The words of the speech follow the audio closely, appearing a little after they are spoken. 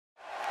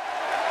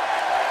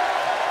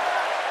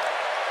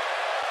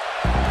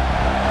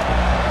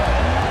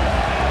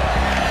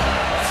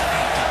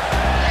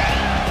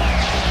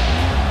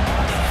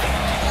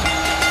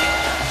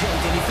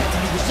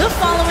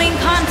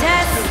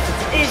contest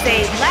is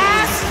a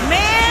last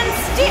man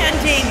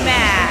standing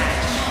match.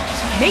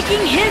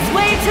 Making his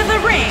way to the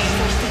ring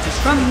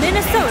from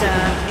Minnesota,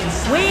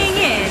 weighing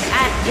in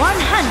at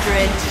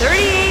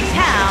 138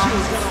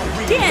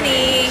 pounds,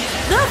 Danny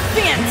the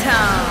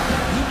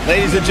Phantom.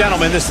 Ladies and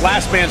gentlemen, this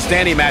last man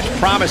standing match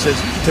promises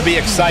to be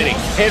exciting.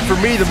 And for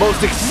me, the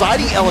most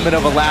exciting element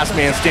of a last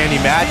man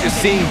standing match is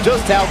seeing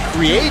just how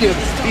creative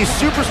these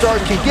superstars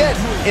can get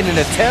in an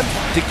attempt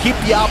to keep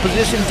the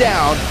opposition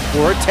down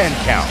for a 10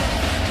 count.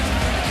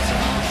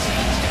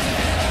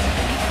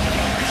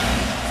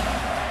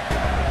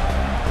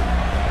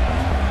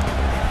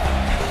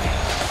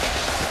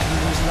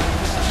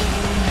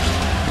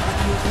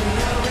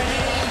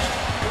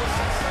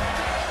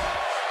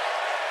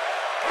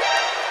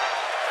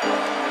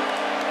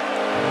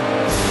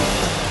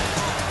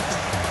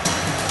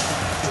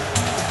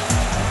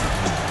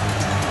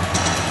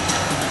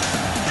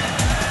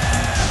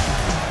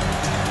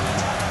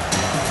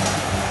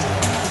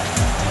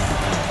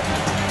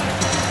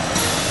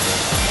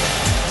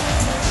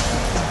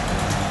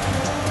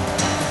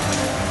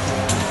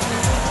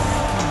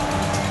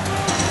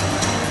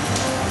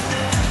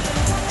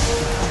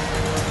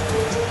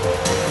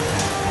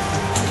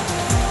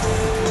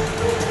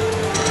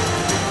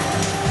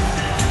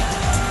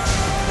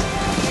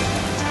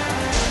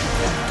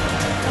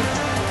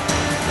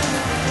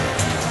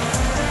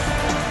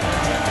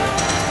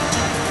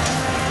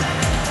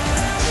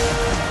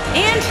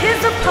 His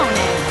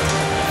opponent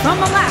from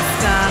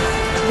Alaska,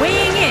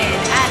 weighing in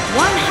at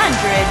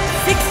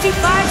 165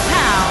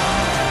 pounds,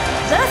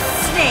 the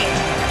Snake.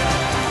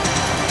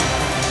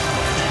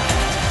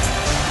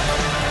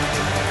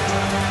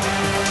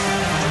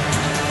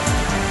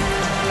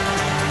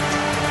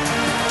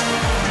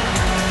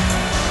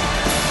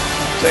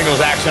 Singles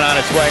action on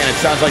its way, and it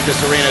sounds like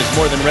this arena is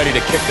more than ready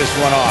to kick this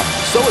one off.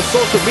 So is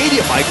social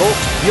media, Michael.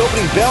 The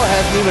opening bell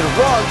hasn't even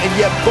rung, and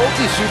yet both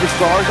these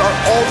superstars are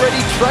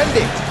already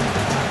trending.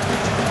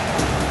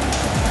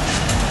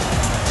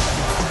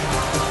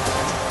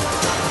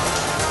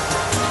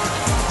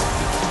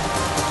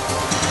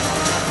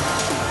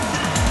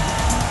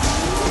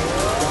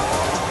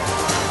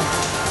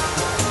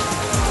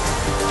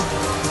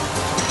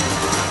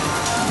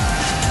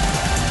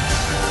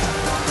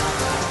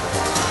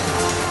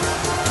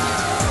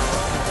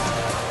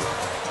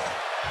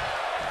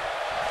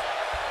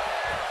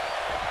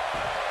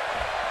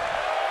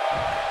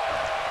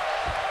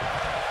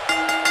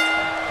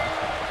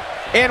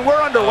 And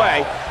we're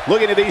underway.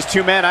 Looking at these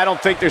two men, I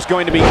don't think there's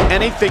going to be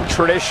anything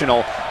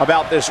traditional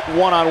about this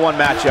one-on-one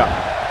matchup.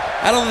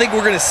 I don't think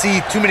we're going to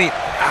see too many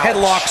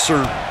headlocks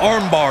or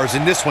arm bars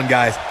in this one,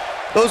 guys.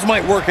 Those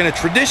might work in a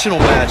traditional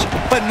match,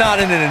 but not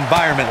in an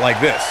environment like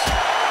this.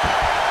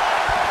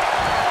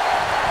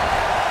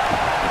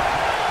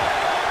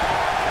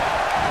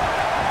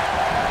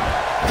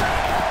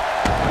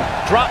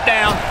 Drop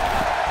down.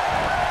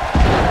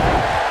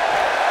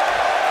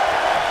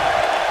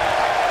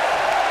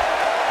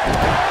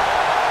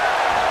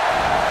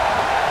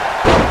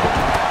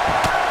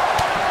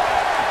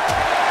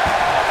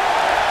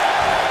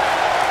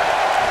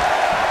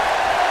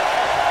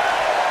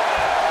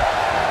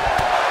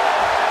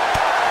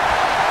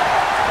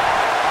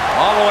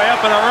 All the way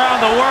up and around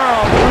the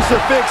world.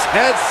 Crucifix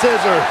head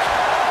scissors.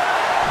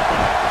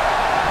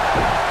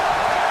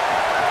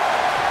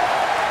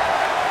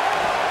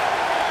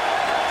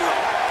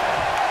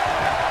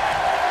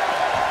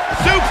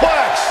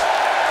 Suplex.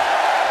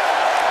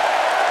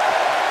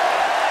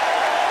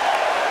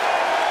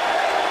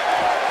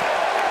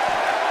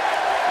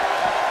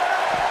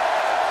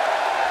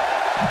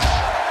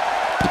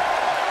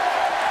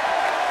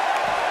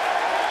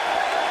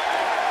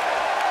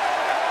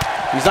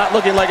 He's not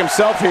looking like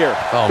himself here.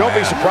 Don't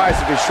be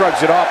surprised if he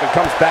shrugs it off and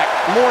comes back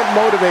more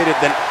motivated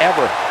than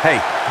ever. Hey,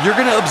 you're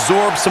going to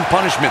absorb some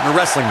punishment in a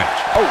wrestling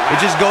match. Oh, wow. It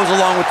just goes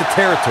along with the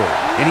territory,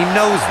 and he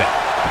knows that.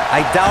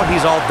 I doubt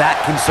he's all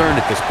that concerned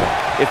at this point.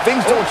 If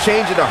things don't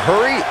change in a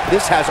hurry,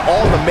 this has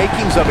all the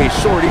makings of a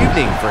short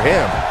evening for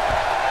him.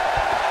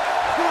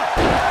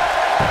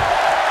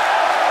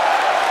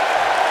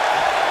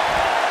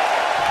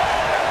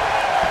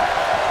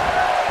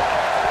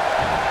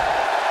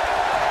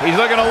 He's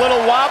looking a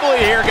little wobbly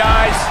here,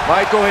 guys.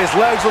 Michael, his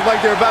legs look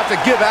like they're about to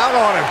give out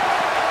on him.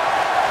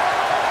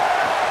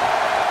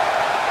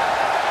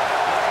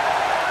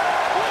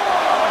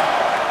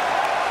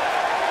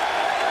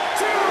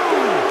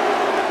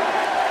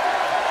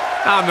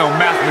 I'm no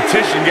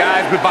mathematician,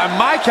 guys, but by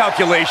my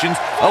calculations,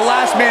 a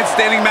last man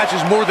standing match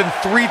is more than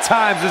 3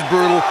 times as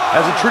brutal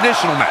as a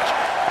traditional match.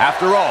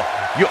 After all,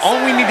 you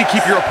only need to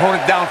keep your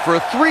opponent down for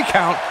a 3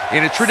 count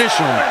in a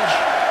traditional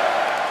match.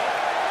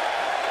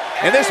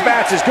 And this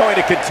match is going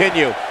to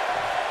continue.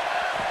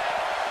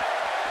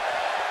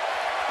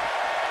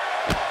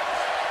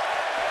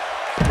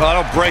 Well,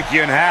 that'll break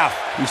you in half.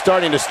 He's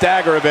starting to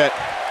stagger a bit.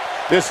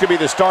 This could be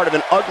the start of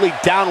an ugly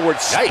downward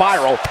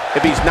spiral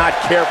if he's not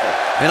careful.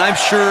 And I'm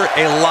sure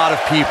a lot of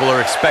people are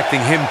expecting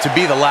him to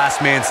be the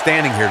last man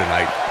standing here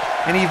tonight.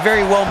 and he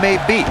very well may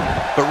be.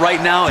 But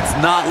right now, it's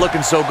not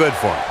looking so good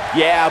for him.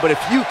 Yeah, but if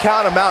you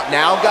count him out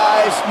now,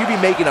 guys, you'd be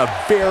making a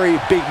very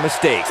big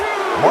mistake.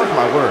 Mark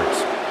my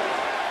words.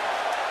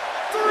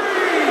 3,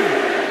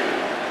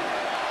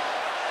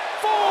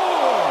 4,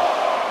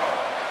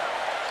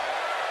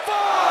 5,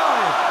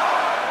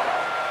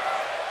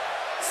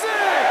 6.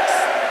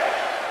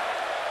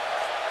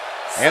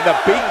 And the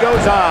beat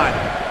goes on.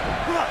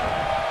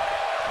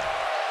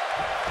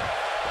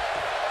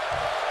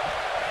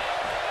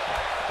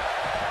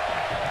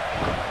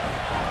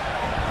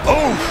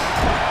 Oof.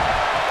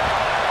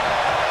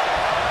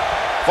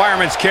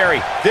 Fireman's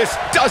carry. This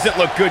doesn't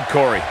look good,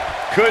 Corey.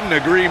 Couldn't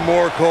agree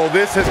more, Cole.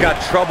 This has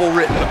got trouble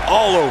written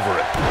all over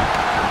it. 1,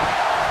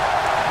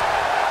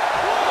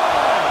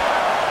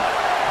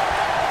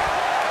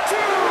 2,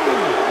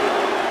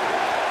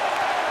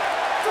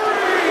 3,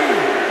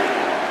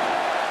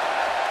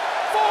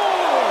 4,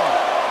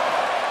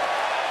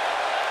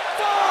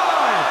 5,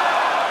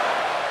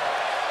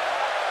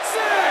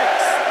 6,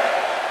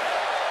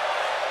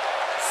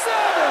 7.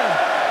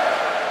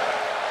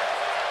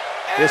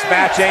 This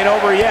match ain't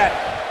over yet.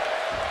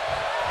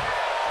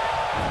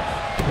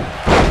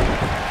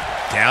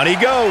 Down he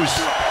goes.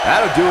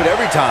 That'll do it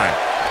every time.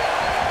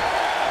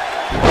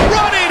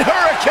 Running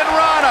Hurricane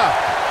Rana.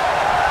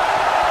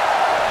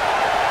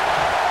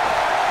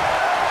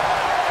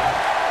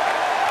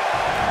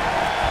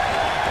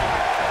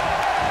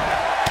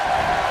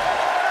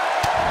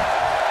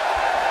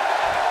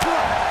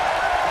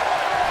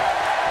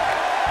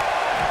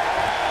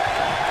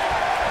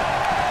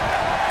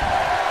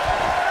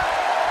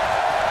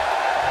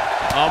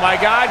 Oh my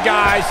God,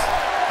 guys.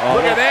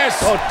 Look at this.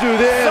 Don't do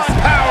this. Sun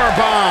power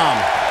bomb.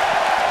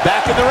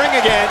 Back in the ring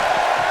again.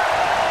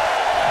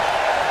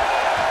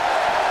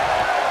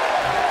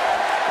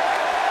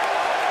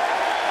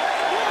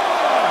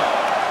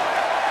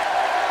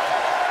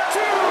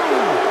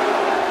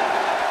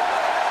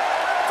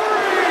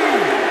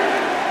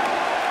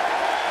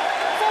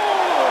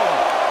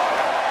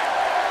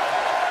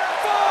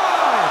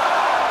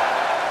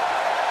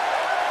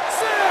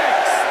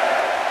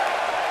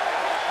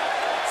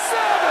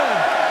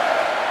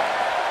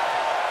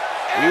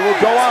 We will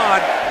go on.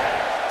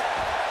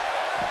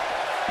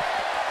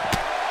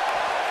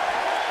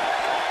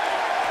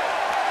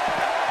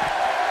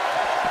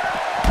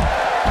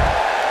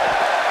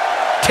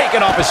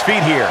 Taken off his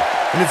feet here.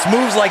 And it's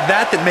moves like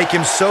that that make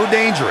him so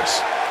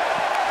dangerous.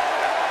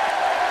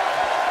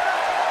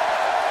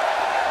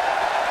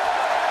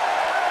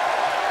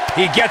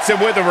 He gets him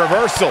with a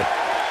reversal.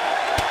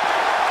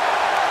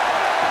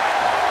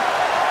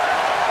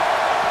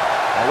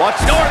 Now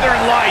watch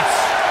Northern Lights.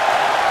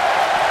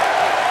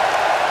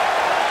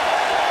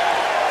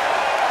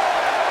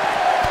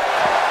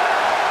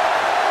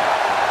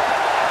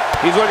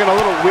 He's looking a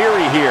little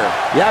weary here.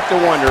 You have to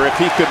wonder if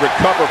he could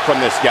recover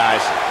from this,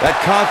 guys. That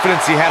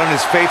confidence he had on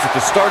his face at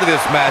the start of this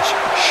match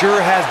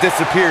sure has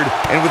disappeared,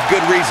 and with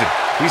good reason.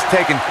 He's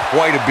taken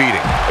quite a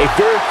beating. A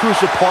very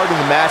crucial part in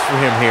the match for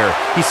him here.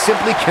 He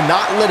simply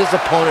cannot let his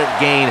opponent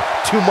gain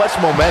too much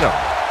momentum.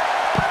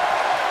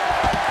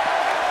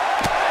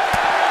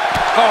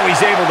 Oh,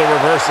 he's able to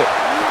reverse it.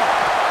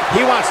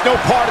 He wants no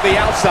part of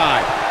the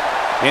outside.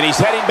 And he's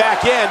heading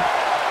back in.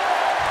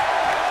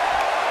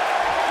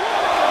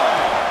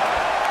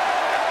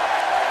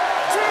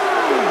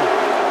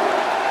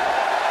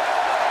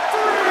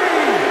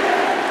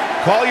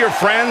 Call your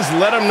friends,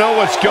 let them know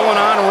what's going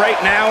on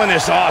right now in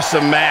this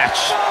awesome match.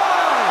 5,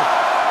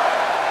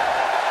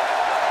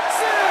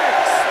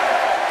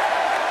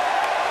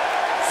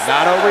 6.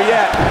 Not over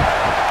yet.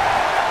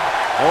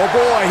 Oh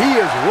boy, he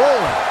is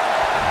rolling.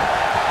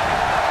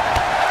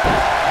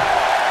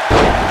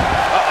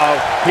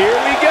 Uh-oh, here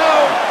we go.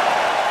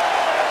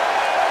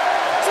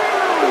 2,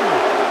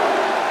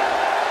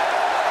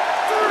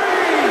 3,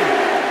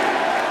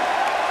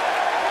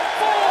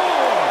 4.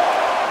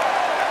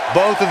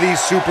 Both of these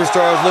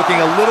superstars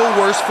looking a little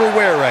worse for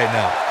wear right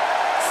now.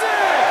 6.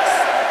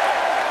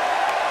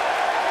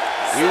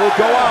 We will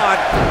go on.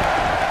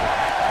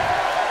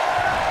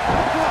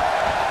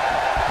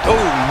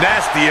 Oh,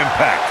 nasty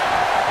impact.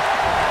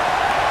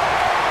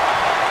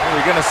 What are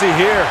we gonna see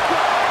here?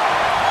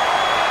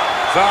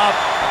 Up.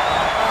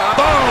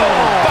 Boom!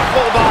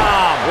 Buckle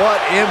bomb.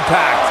 What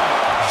impact.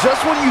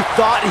 Just when you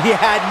thought he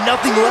had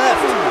nothing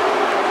left.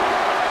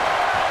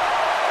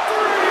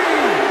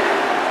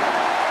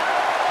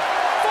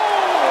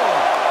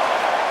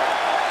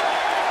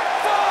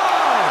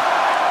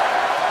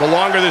 The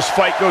longer this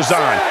fight goes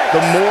on, the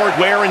more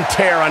wear and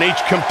tear on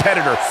each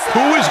competitor.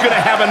 Who is going to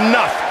have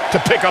enough to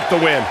pick up the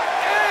win? 8.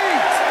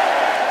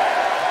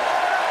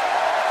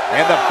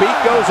 And the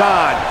beat goes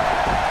on.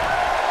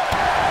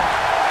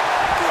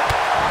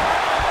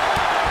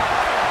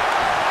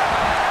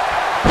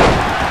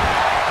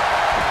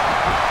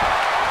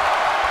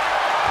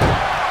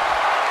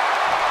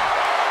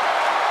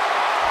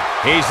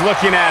 He's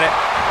looking at it.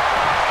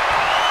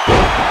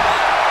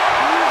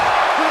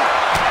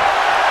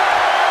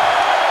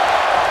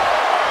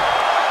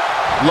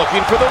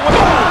 Looking for the win.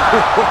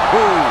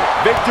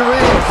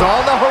 Victory is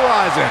on the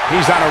horizon.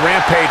 He's on a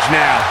rampage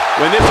now.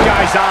 When this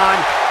guy's on,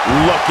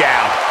 look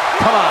out.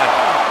 Come on,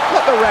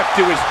 let the ref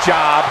do his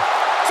job.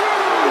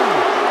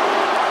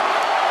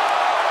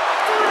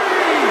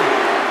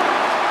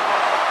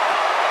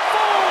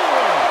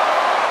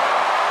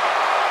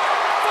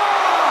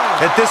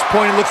 At this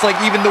point, it looks like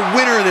even the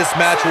winner of this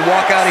match will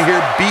walk out of here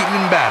beaten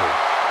and battered.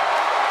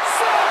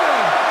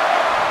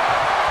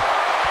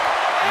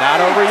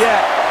 Not over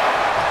yet.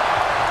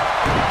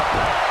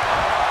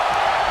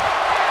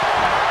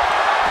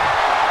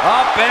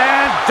 Up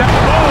and down.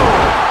 Oh,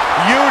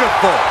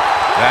 beautiful.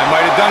 That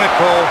might have done it,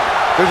 Cole.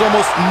 There's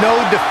almost no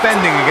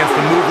defending against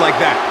a move like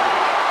that.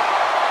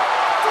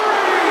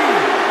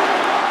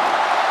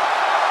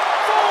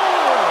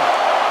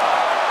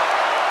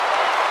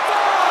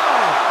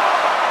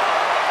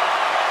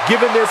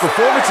 Given their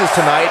performances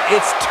tonight,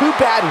 it's too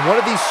bad one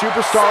of these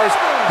superstars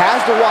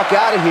has to walk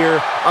out of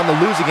here on the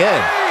losing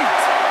end.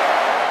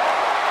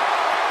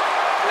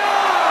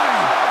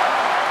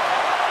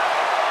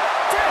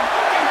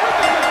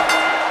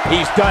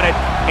 He's done it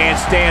and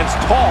stands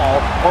tall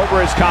over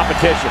his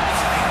competition.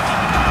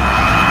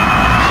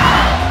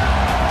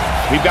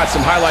 We've got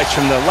some highlights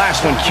from the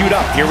last one queued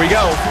up. Here we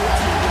go.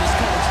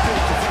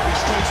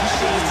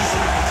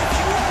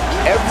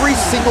 Every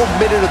single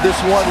minute of this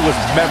one was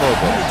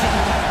memorable.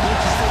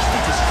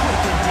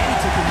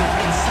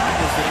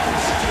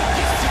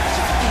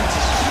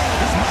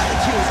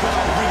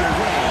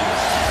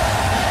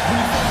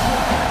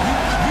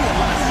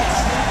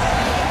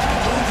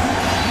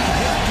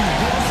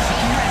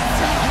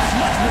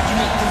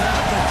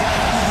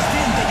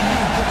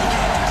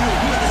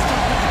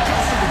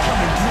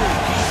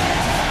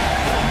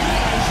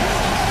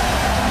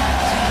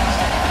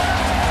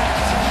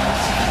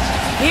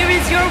 Here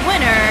is your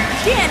winner,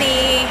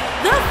 Danny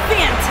the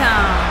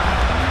Phantom.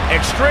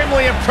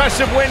 Extremely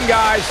impressive win,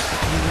 guys.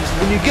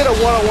 When you get a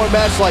one-on-one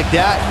match like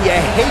that, you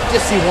hate to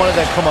see one of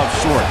them come up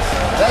short.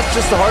 That's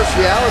just the harsh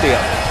reality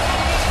of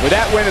it. With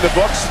that win in the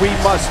books, we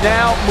must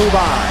now move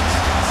on.